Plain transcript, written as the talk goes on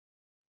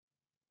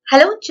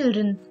Hello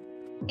children,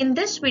 in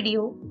this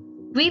video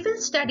we will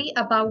study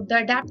about the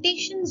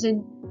adaptations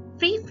in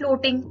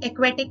free-floating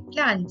aquatic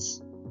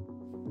plants.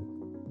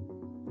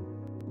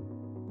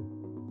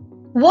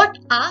 What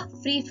are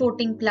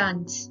free-floating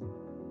plants?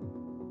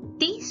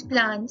 These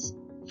plants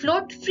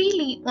float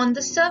freely on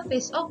the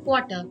surface of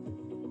water.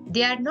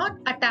 They are not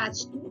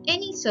attached to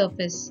any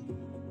surface.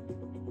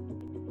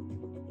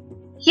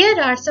 Here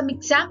are some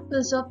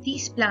examples of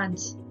these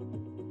plants: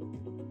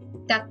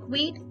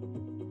 duckweed,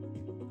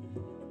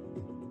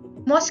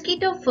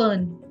 mosquito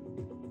fern,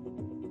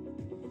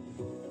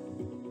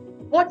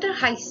 water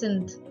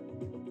hyacinth,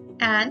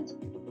 and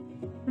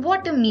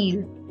watermeal.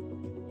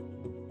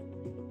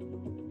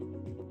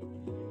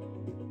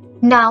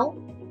 Now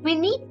we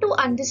need to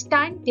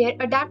understand their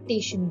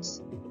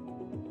adaptations.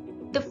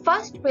 The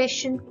first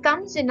question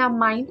comes in our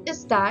mind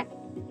is that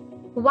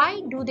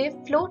why do they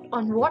float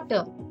on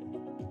water?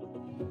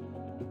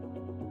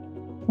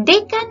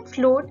 They can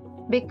float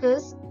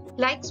because,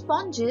 like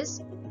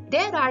sponges,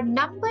 there are a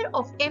number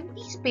of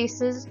empty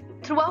spaces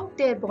throughout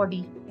their body,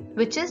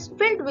 which is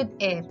filled with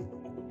air.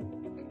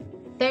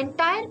 The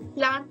entire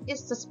plant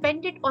is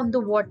suspended on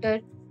the water,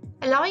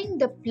 allowing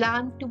the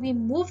plant to be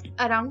moved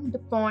around the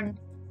pond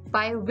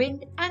by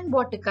wind and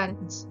water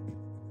currents.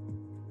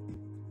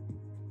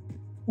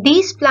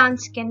 These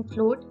plants can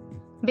float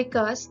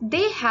because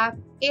they have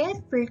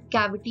air-filled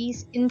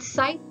cavities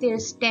inside their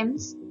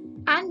stems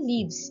and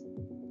leaves,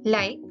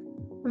 like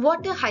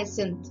water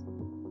hyacinth,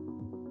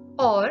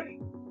 or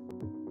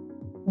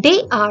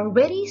they are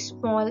very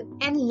small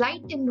and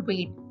light in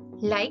weight,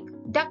 like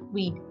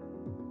duckweed.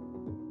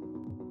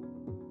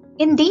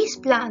 In these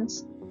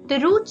plants, the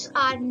roots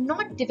are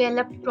not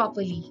developed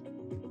properly.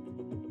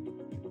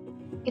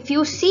 If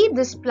you see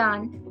this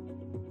plant,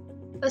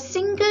 a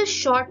single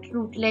short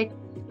rootlet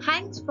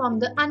hangs from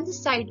the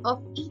underside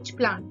of each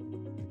plant.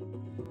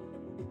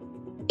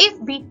 If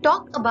we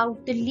talk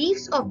about the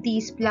leaves of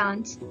these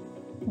plants,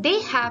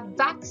 they have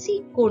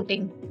waxy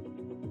coating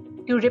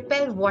to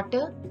repel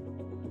water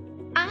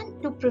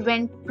and to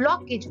prevent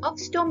blockage of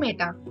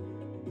stomata.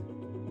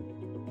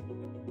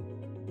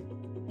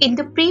 In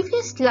the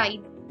previous slide,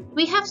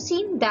 we have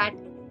seen that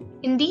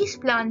in these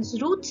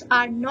plants roots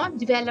are not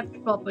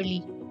developed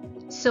properly.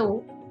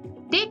 So,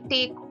 they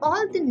take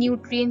all the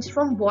nutrients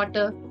from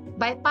water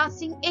by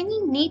passing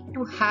any need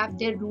to have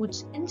their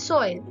roots in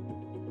soil.